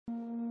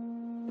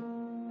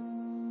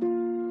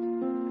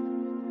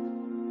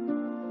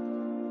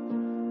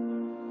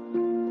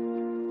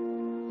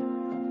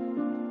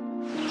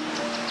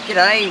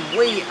G'day,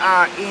 we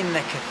are in the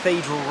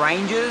Cathedral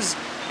Ranges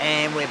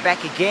and we're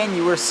back again.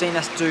 You would have seen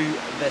us do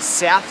the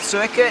South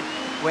Circuit.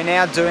 We're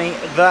now doing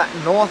the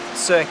North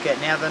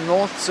Circuit. Now the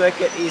North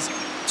Circuit is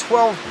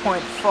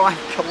 12.5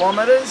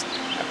 kilometres,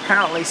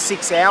 apparently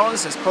 6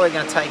 hours. It's probably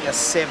going to take us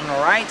 7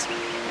 or 8.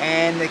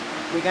 And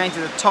we're going to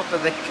the top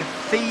of the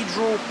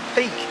Cathedral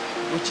Peak,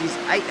 which is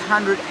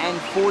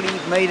 840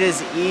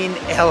 metres in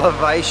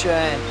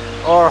elevation.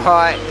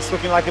 Alright, it's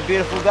looking like a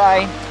beautiful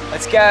day.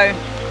 Let's go.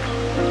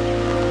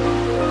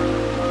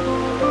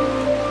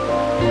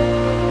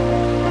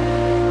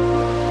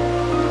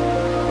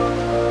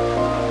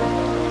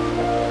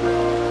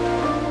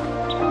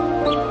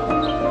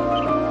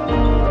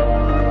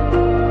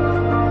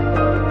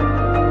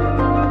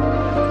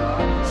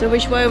 So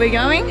which way are we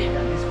going?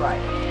 This way.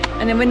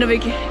 And then when do we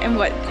get, and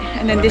what?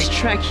 And then this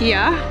track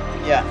here.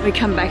 Yeah. We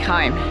come back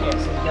home. Yeah,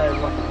 so you go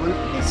like a loop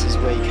and this is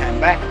where you came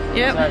back.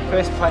 Yep. So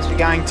first place we're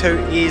going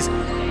to is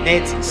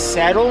Neds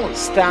Saddle. It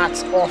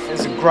starts off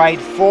as a grade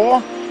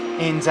 4,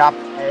 ends up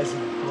as a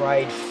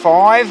grade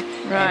 5.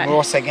 Right. And we're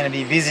also going to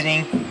be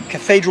visiting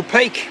Cathedral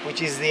Peak,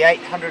 which is the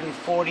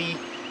 840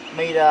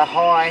 metre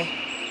high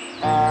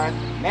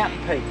mountain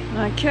peak.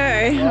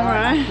 Okay,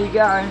 alright. Here we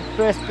go.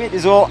 First bit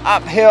is all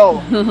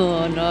uphill.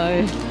 Oh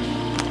no.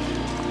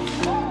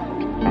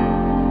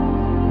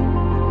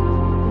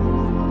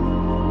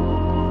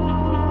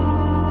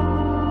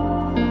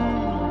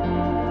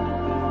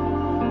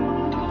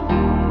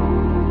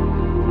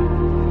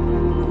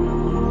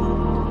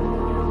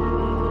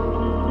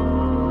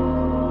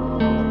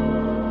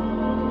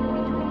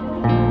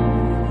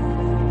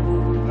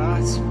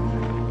 It's a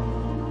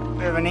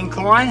bit of an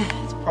incline.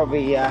 It's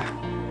probably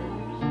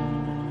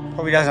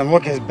doesn't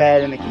look as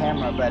bad in the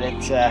camera, but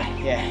it's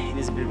yeah, it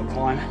is a bit of a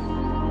climb.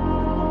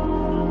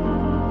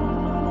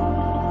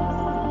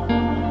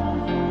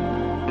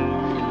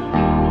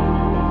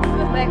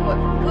 Good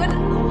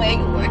leg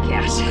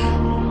workout.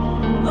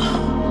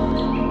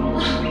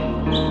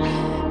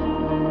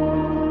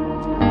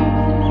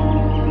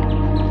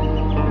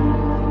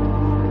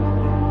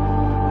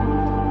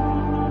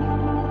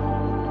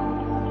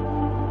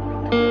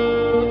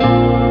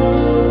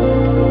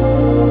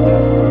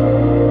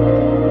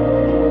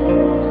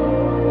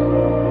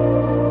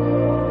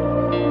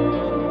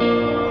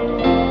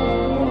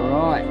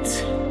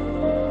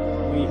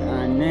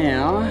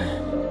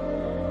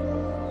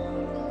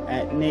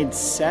 Neds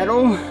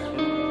Saddle,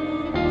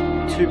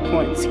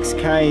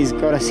 2.6k's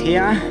got us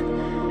here.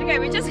 Okay,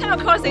 we just come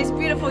across these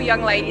beautiful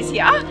young ladies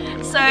here.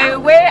 So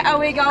where are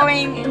we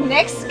going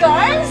next,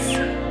 guys?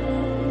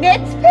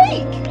 Neds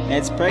Peak.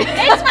 Neds Peak.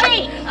 Neds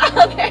Peak.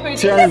 Okay, we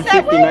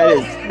 250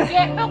 metres.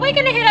 Yeah, but we're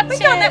going to head up to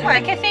the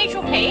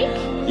Cathedral Peak.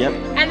 Yep.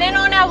 And then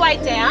on our way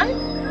down,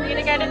 we're going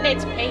to go to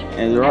Neds Peak.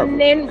 And right.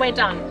 then we're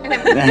done.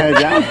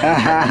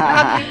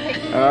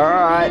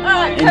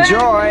 Alright.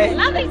 Enjoy.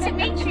 Lovely to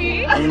meet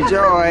you.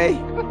 Enjoy.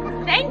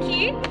 Thank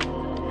you.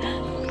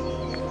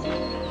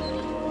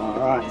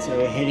 Alright, so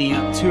we're heading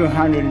up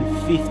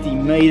 250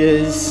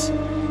 metres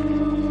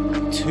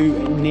to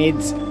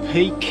Neds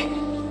Peak.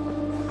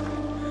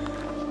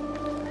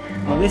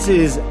 Well, this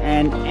is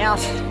an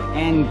out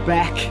and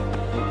back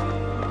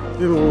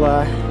little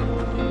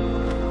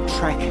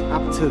track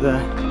up to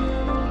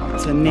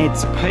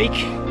Neds Peak.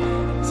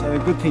 So the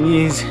good thing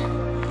is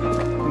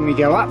when we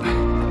go up,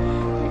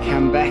 we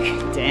come back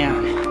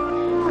down.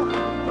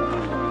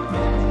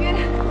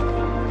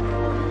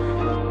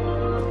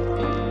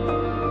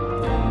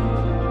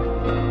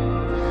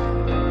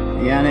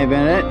 You going there,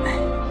 Bernadette?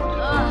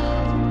 Oh,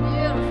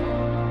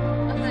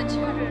 beautiful. That's a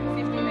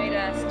 250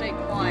 metre steep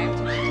climb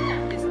to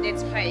this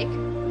Neds Peak.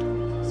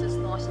 It's just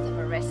nice to have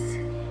a rest.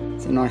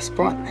 It's a nice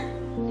spot.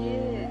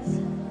 Yes.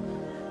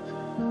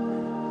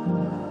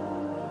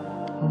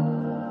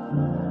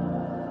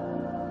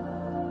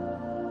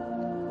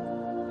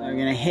 We're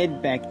going to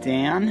head back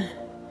down.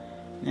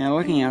 Now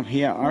looking up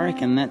here, I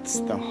reckon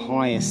that's the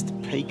highest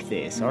peak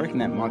there. So I reckon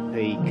that might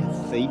be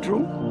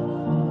Cathedral,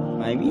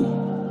 maybe.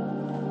 You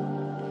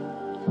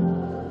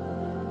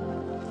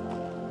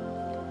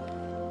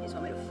just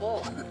want me to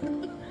fall.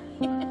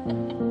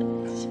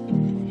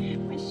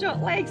 My short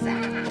legs. Yeah,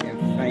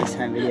 face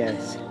home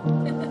videos.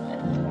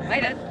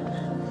 Made it.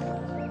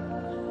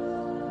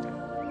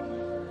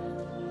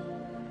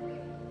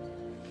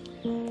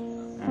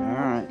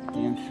 Alright,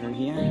 down through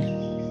here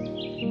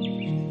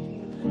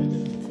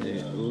to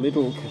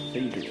Little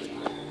Cathedral.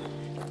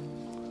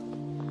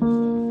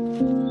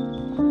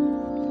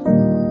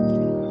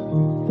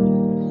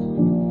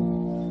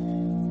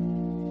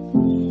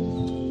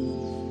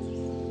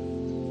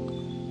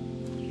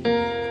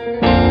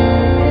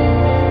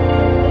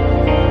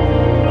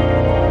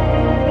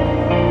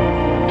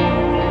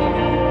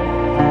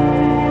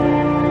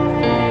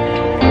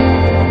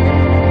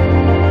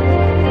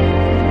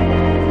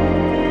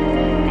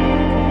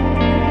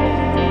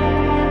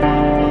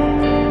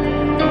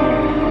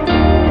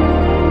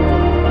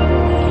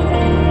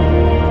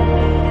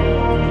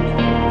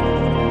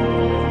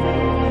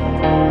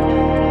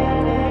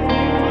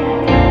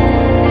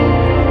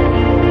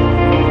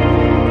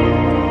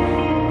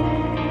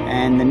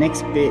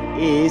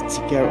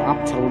 to go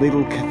up to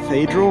Little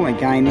Cathedral.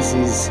 Again, this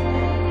is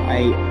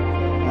a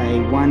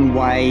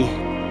one-way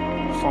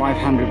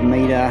 500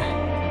 metre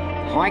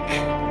hike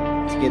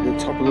to get to the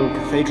top of Little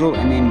Cathedral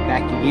and then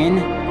back again.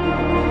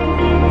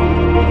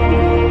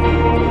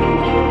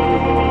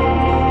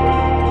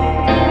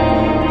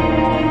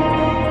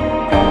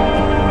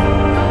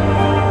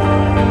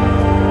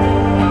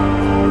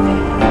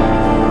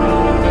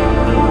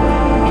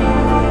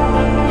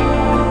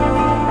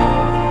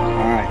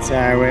 Alright,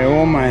 so we're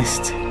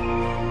almost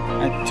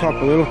at the top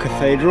of Little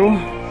Cathedral,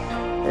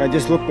 but I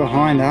just looked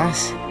behind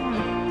us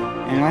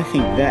and I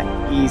think that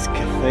is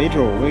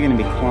Cathedral. We're going to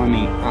be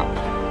climbing up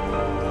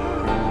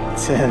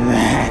to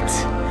that.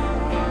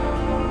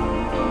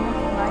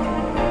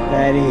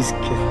 That is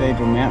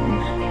Cathedral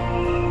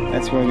Mountain.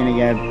 That's where we're going to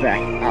go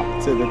back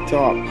up to the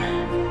top.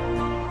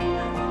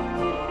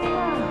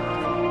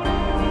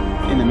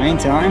 In the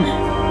meantime,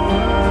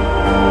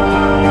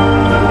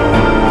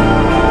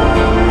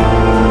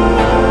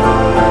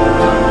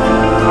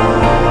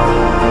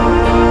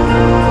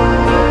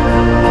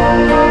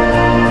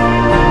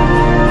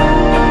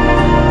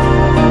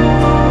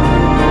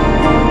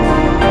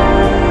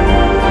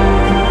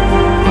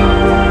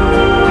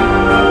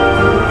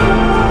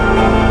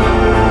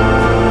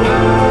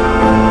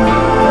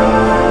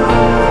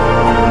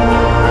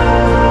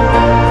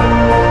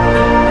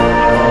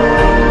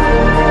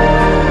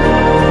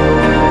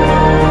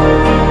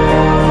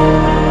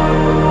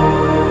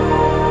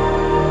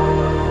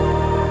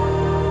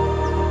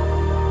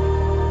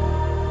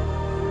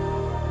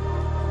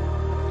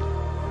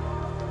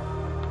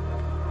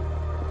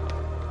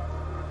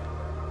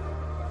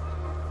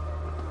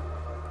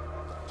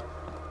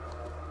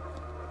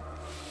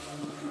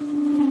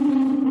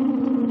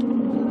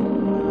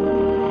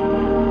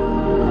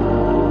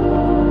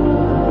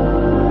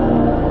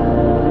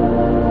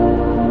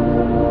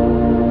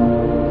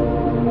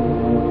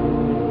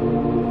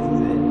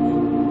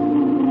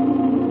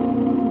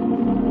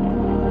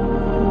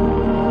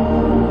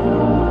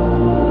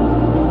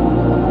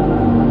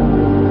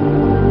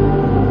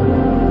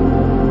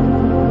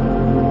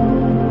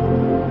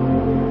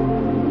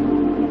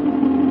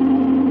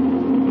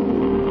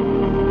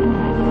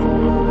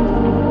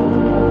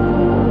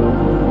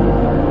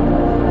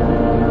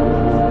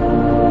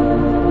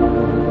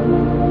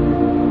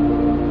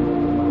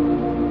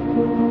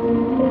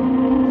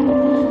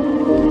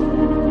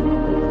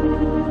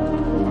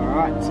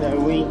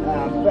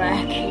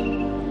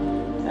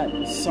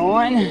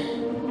 sign,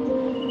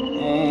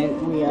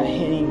 and we are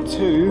heading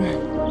to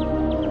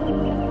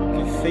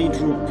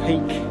Cathedral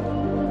Peak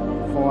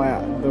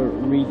via the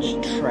Ridge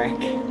Track.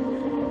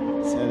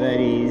 So that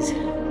is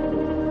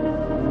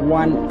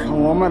 1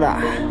 kilometre.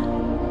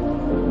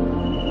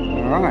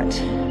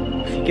 Alright,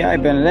 off you go,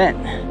 Bernadette.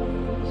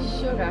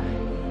 Sugar.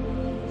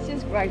 This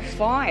is grade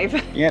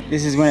 5. Yep,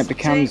 this is when it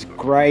becomes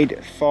grade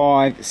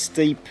 5,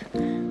 steep,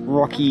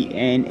 rocky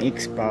and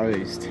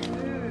exposed.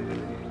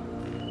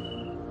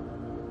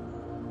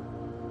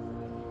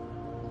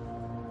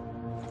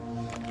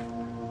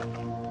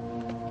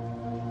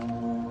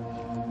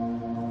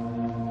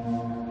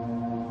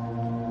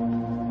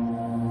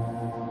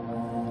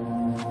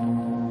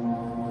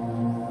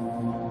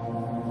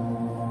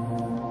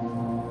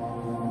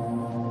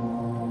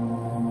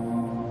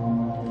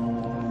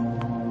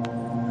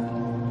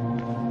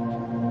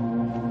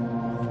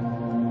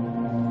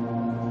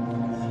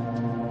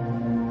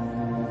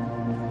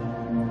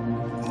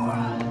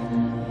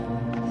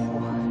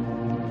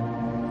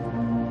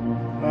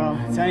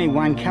 It's only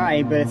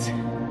 1k, but it's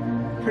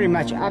pretty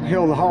much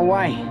uphill the whole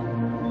way.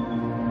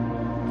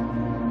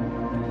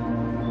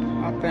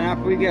 Up and up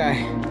we go.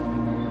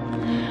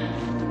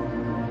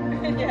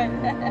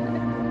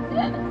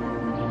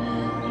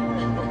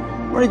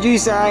 What did you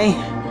say?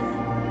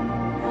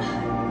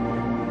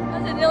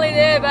 I said nearly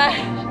there, but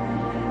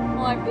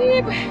my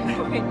bib,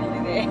 we're nearly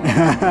there.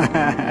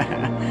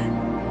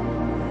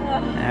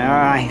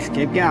 Alright, let's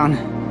keep going.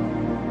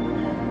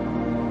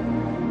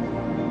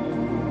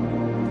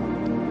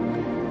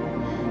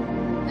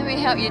 Let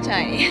me help you,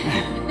 Tony.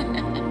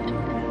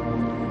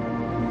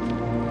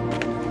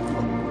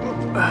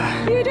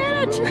 You did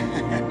it!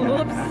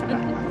 Whoops.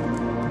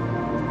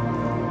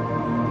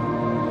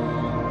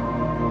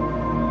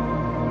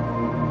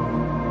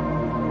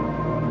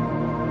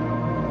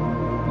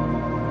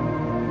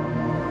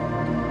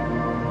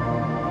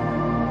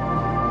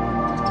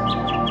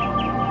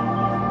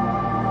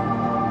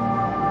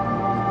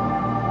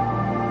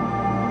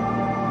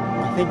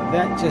 I think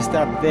that just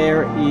up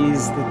there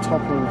is the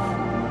top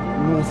of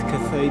North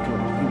Cathedral, I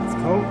think it's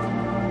called.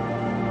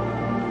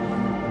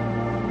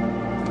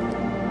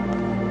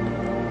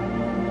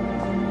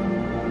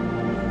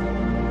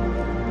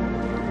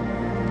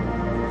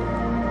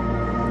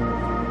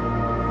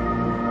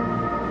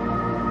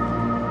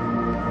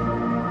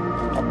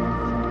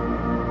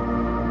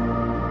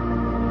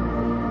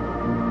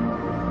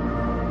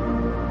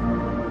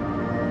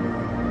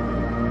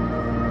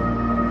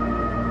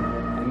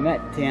 And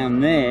that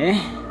down there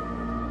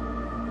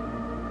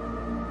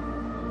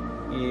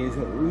is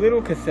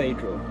Little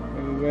Cathedral,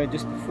 where we were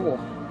just before.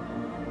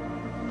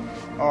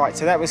 Alright,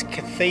 so that was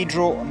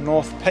Cathedral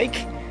North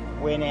Peak.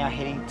 We're now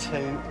heading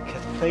to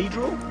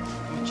Cathedral,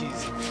 which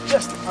is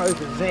just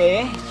over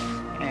there.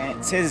 And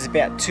it says it's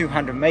about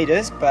 200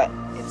 metres, but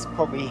it's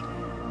probably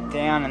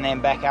down and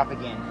then back up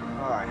again.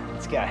 Alright,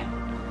 let's go.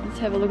 Let's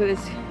have a look at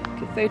this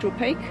Cathedral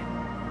Peak.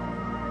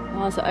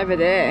 Oh, it's over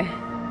there.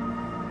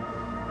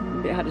 A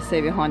bit hard to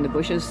see behind the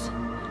bushes.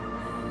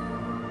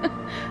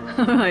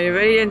 Are you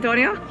ready,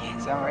 Antonio?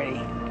 Yes, I'm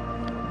ready.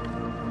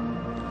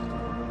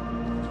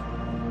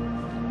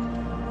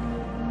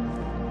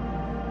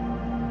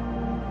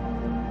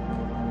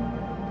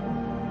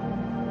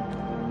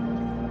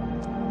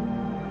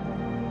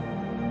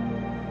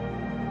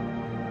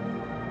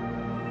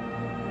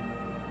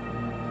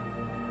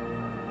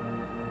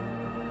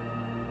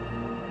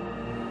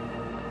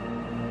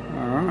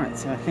 Alright,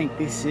 so I think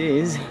this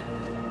is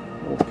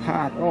all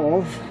part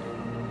of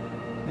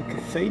the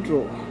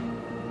cathedral.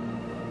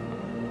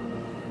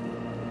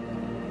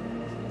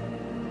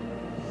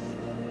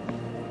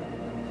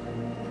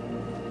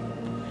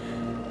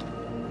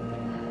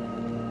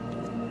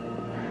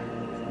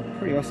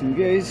 Pretty awesome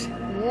views.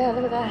 Yeah,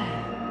 look at that.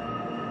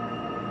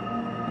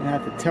 You don't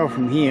have to tell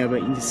from here, but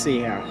you can just see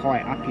how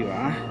high up you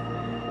are.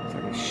 It's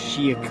like a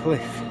sheer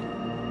cliff.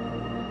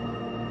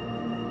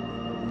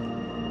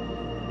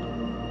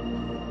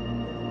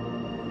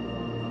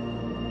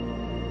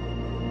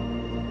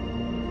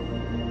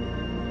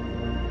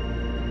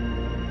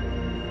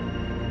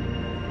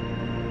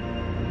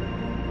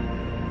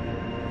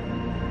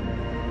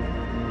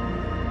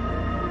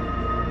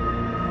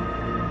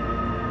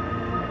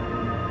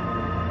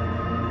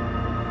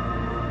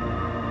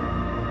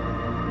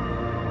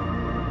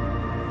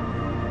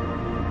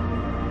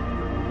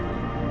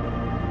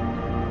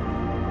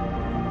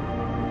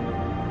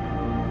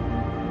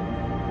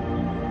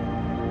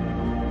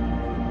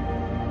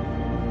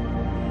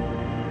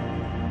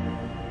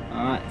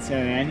 Alright, so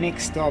our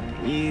next stop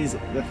is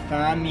the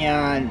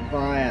Farmyard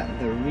via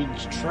the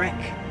Ridge Track.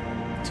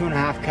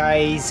 2.5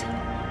 k's,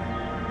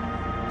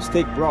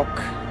 steep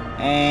rock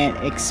and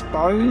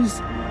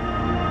exposed.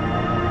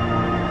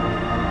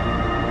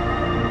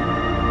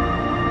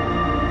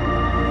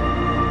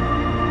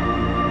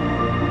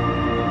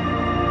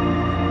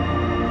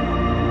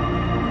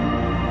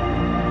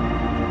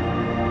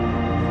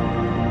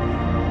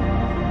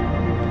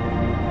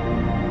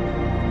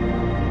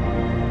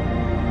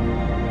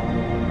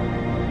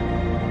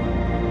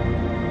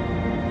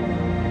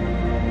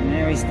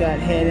 We start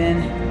heading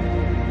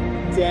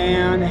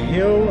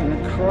downhill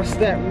and across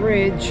that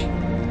ridge.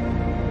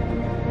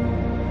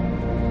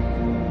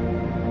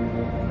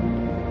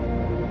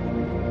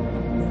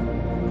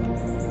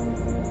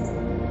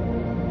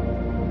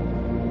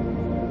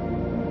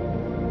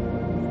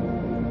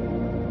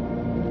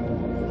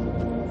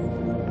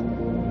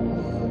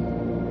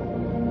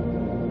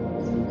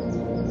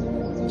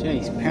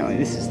 Jeez, apparently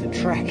this is the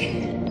track.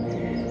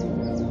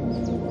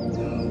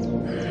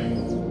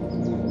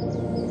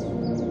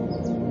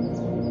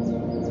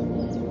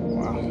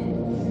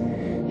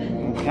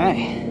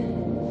 Okay.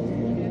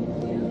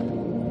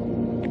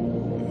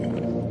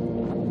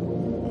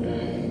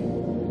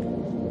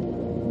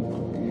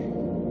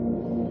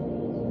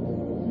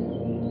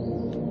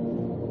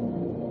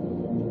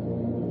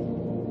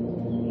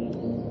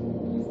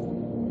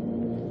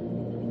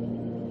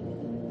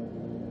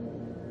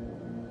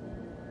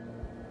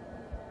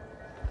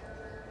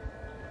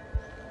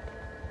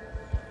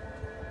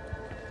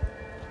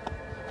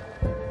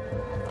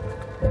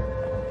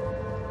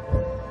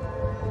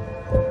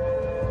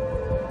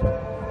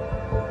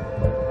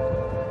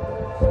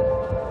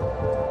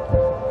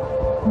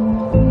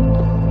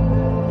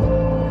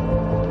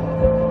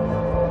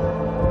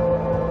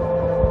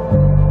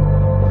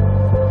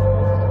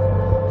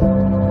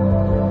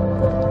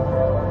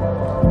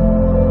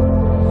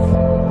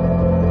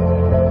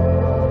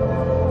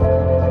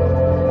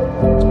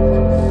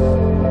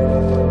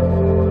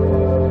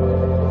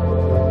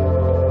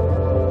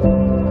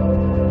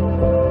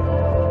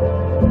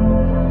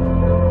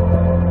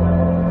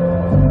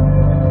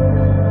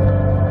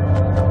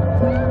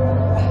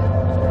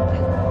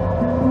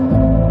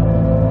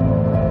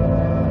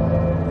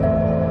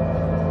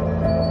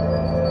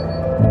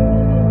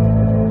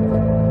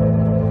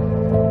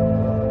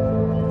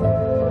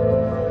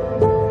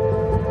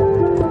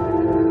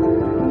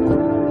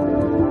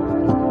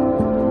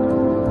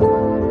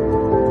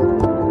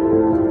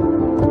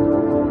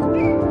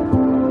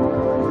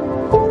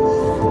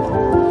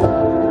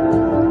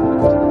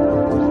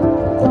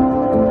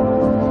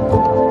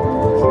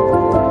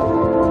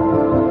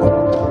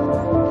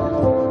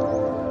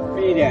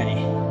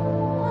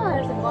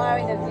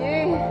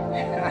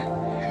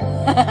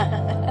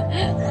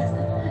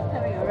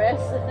 Having a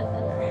rest.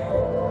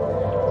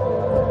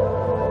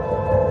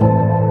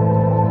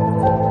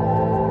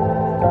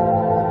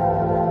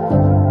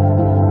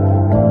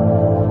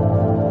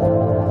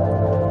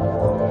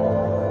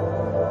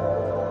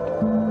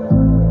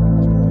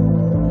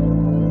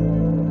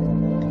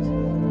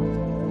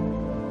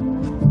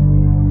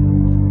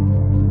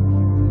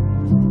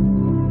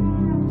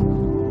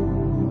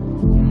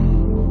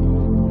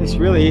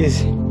 really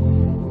is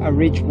a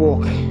ridge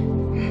walk.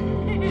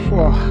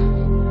 Whoa.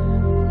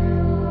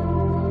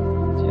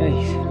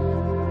 Jeez.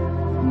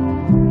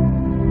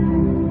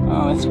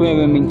 Oh, that's where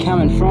we've been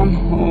coming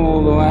from,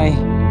 all the way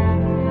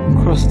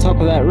across the top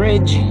of that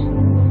ridge.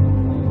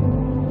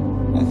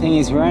 The thing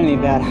is, we're only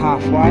about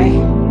halfway,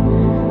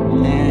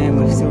 and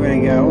we've still got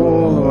to go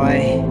all the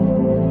way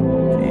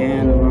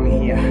down along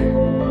here.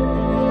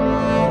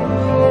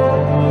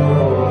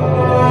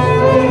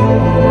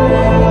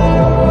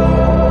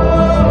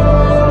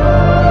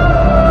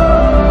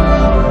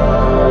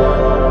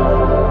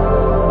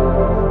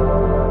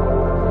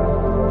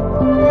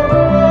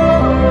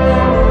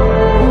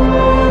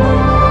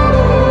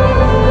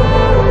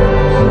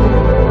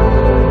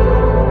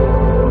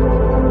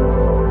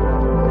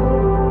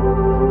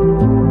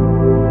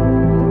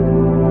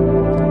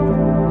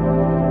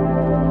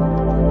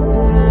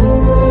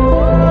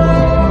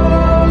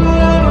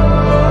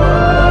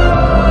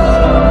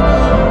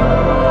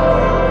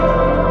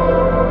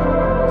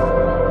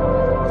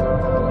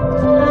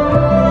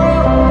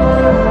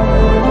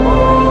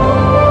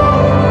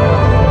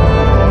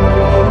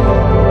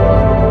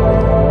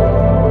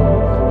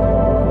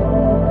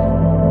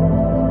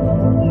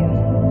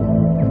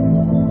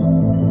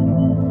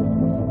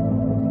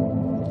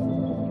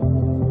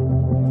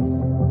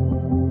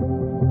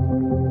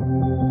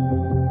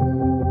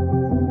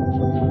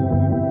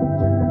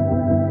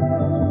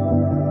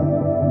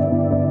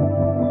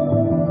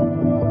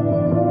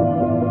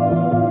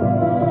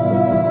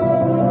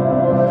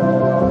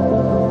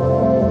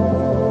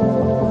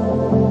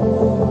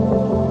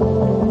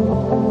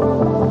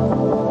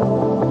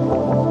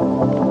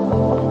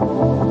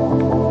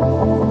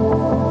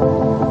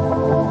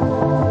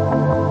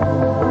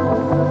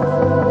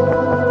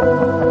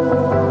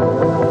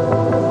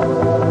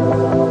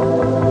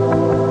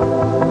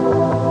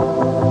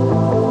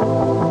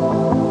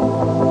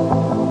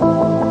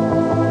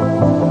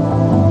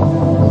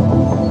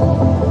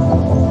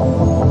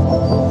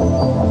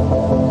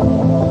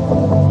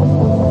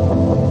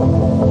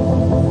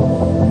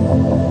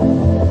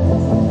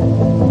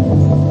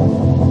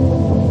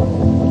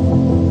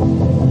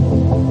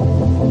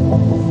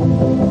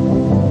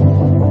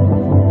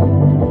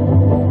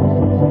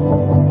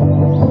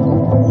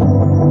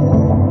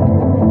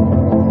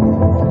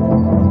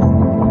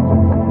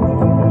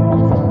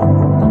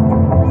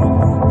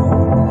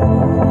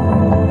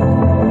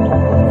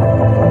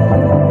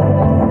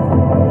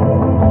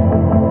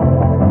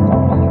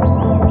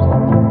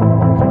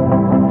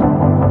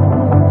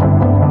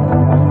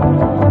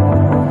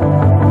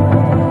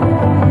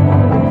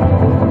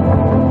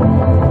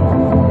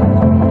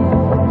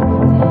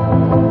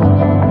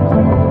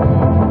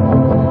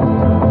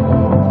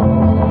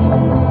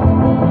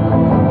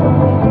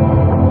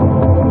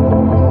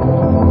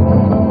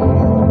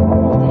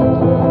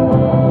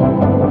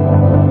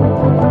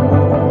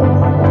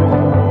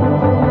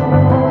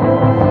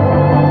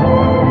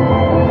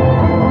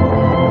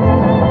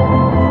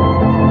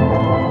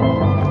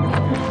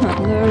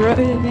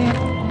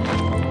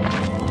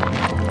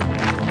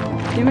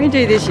 Didn't we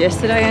do this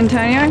yesterday,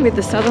 Antonio, with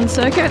the Southern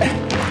Circuit?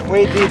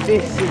 We did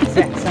this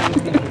exact same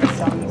thing with the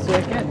Southern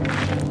Circuit,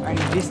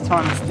 only this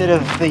time instead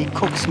of the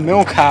Cook's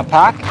Mill car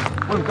park,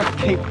 we've got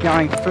to keep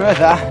going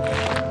further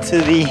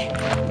to the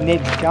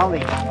Neds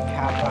Gully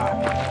car park.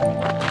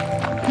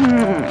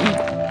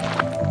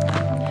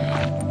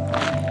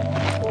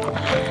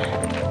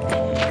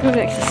 Good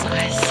exercise.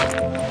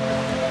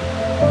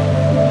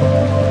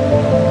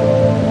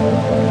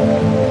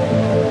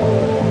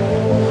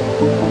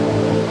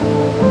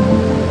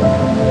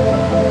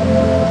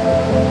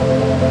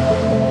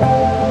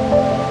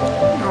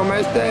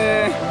 Almost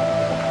there.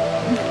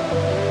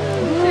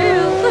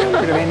 Cheers.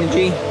 Bit of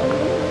energy.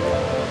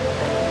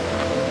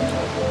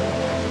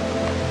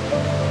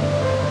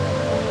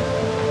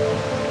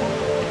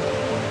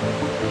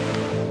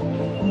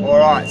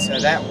 Alright, so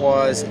that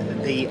was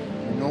the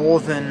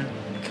Northern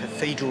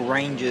Cathedral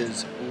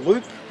Ranges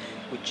loop,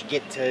 which you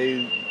get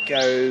to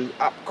go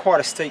up quite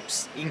a steep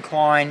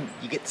incline.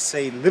 You get to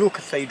see Little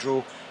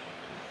Cathedral,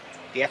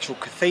 the actual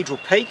Cathedral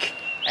Peak,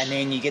 and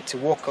then you get to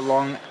walk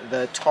along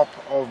the top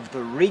of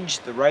the ridge,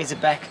 the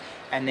Razorback,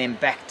 and then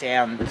back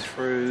down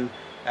through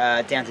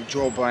down to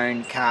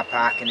Jawbone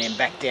Carpark, and then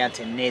back down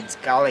to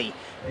Neds Gully.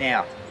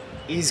 Now,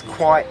 it is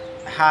quite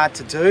hard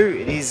to do.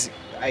 It is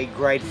a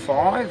grade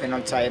 5, and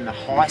I'd say on the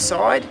high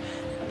side,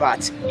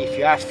 but if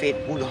you are fit,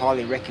 would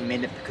highly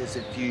recommend it because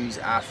the views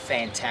are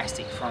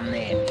fantastic from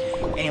there.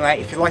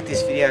 Anyway, if you like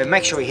this video,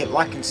 make sure you hit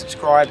like and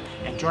subscribe,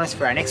 and join us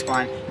for our next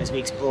one as we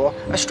explore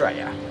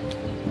Australia.